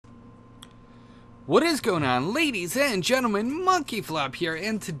What is going on, ladies and gentlemen? MonkeyFlop here,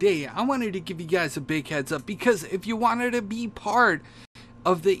 and today I wanted to give you guys a big heads up because if you wanted to be part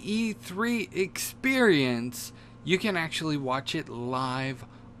of the E3 experience, you can actually watch it live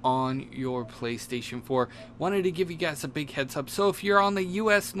on your PlayStation 4. Wanted to give you guys a big heads up. So if you're on the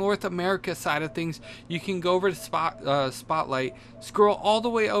US North America side of things, you can go over to Spotlight, scroll all the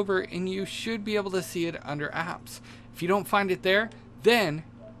way over, and you should be able to see it under apps. If you don't find it there, then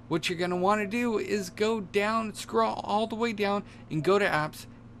what you're going to want to do is go down, scroll all the way down, and go to apps,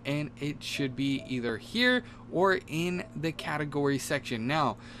 and it should be either here or in the category section.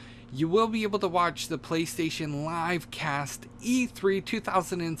 Now, you will be able to watch the PlayStation LiveCast E3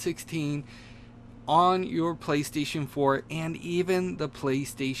 2016 on your PlayStation 4 and even the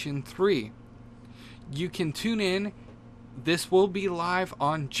PlayStation 3. You can tune in. This will be live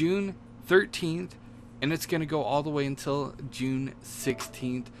on June 13th. And it's going to go all the way until June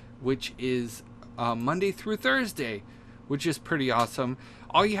 16th, which is Monday through Thursday, which is pretty awesome.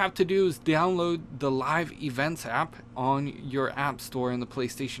 All you have to do is download the Live Events app on your App Store in the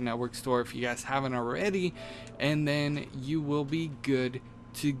PlayStation Network store if you guys haven't already, and then you will be good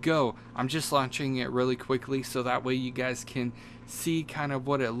to go. I'm just launching it really quickly so that way you guys can see kind of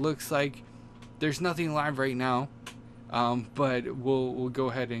what it looks like. There's nothing live right now, but we'll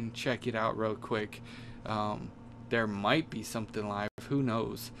go ahead and check it out real quick. There might be something live, who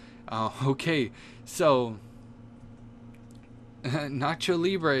knows. Okay, so Nacho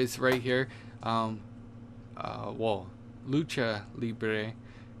Libre is right here. Well, Lucha Libre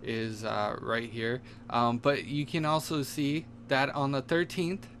is right here. But you can also see that on the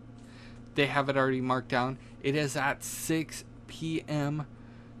 13th, they have it already marked down. It is at 6 p.m.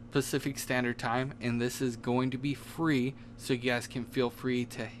 Pacific Standard Time, and this is going to be free, so you guys can feel free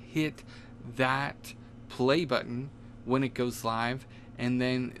to hit that play button when it goes live. And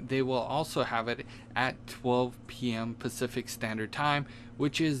then they will also have it at 12 p.m. Pacific Standard Time,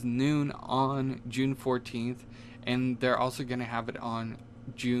 which is noon on June 14th, and they're also going to have it on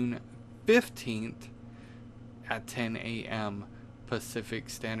June 15th at 10 a.m. Pacific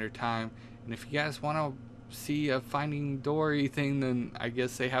Standard Time. And if you guys want to see a Finding Dory thing, then I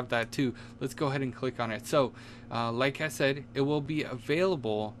guess they have that too. Let's go ahead and click on it. So like I said, it will be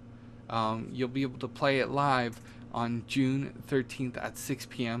available. You'll be able to play it live on June 13th at 6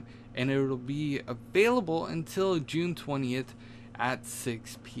 p.m. and it will be available until June 20th at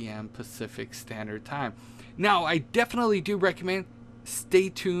 6 p.m. Pacific Standard Time. Now, I definitely do recommend stay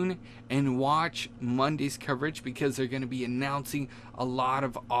tuned and watch Monday's coverage because they're going to be announcing a lot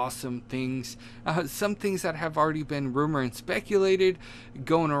of awesome things. Some things that have already been rumored and speculated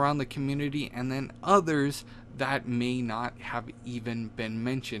going around the community, and then others that may not have even been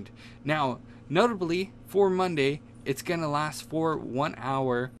mentioned. Now, notably for Monday, it's going to last for 1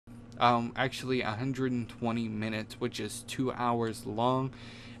 hour, actually 120 minutes, which is 2 hours long.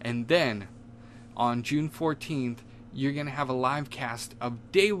 And then on June 14th, you're going to have a live cast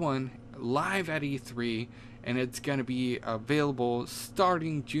of day one live at E3, and it's going to be available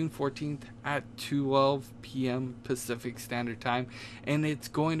starting June 14th at 12 p.m. Pacific Standard Time, and it's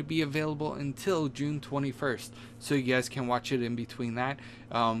going to be available until June 21st, so you guys can watch it in between that.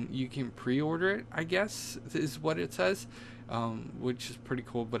 You can pre-order it, I guess is what it says, which is pretty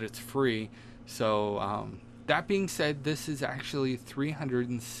cool, but it's free. So that being said, this is actually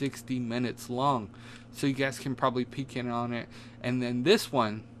 360 minutes long, so you guys can probably peek in on it. And then this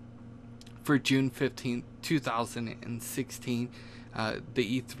one for June 15th, 2016,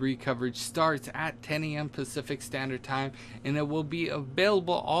 the E3 coverage starts at 10 a.m. Pacific Standard Time, and it will be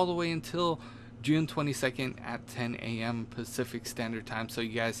available all the way until June 22nd at 10 a.m. Pacific Standard Time, so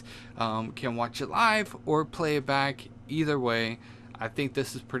you guys can watch it live or play it back. Either way, I think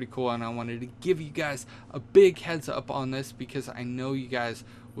this is pretty cool, and I wanted to give you guys a big heads up on this because I know you guys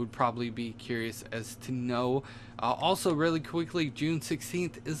would probably be curious as to know. Also, really quickly, June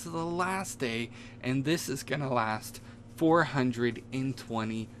 16th is the last day, and this is going to last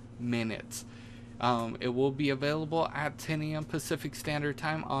 420 minutes. It will be available at 10 a.m. Pacific Standard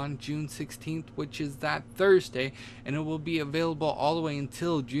Time on June 16th, which is that Thursday, and it will be available all the way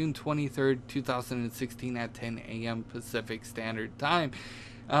until June 23rd, 2016 at 10 a.m. Pacific Standard Time.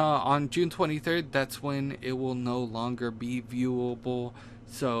 On June 23rd, that's when it will no longer be viewable.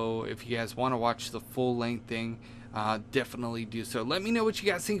 So if you guys want to watch the full length thing, definitely do so. Let me know what you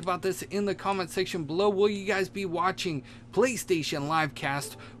guys think about this in the comment section below. Will you guys be watching PlayStation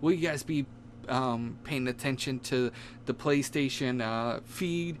LiveCast? Will you guys be paying attention to the PlayStation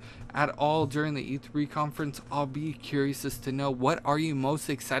feed at all during the E3 conference? I'll be curious as to know, what are you most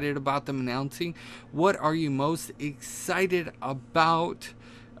excited about them announcing? What are you most excited about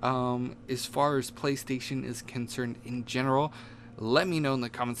as far as PlayStation is concerned in general. Let me know in the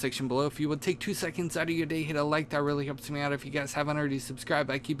comment section below. If you would take 2 seconds out of your day, hit a like. That really helps me out. If you guys haven't already subscribed,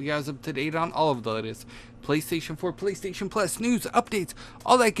 I keep you guys up to date on all of the latest PlayStation 4, PlayStation Plus news, updates,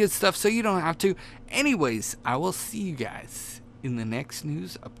 all that good stuff, so you don't have to. Anyways, I will see you guys in the next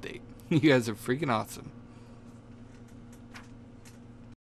news update. You guys are freaking awesome.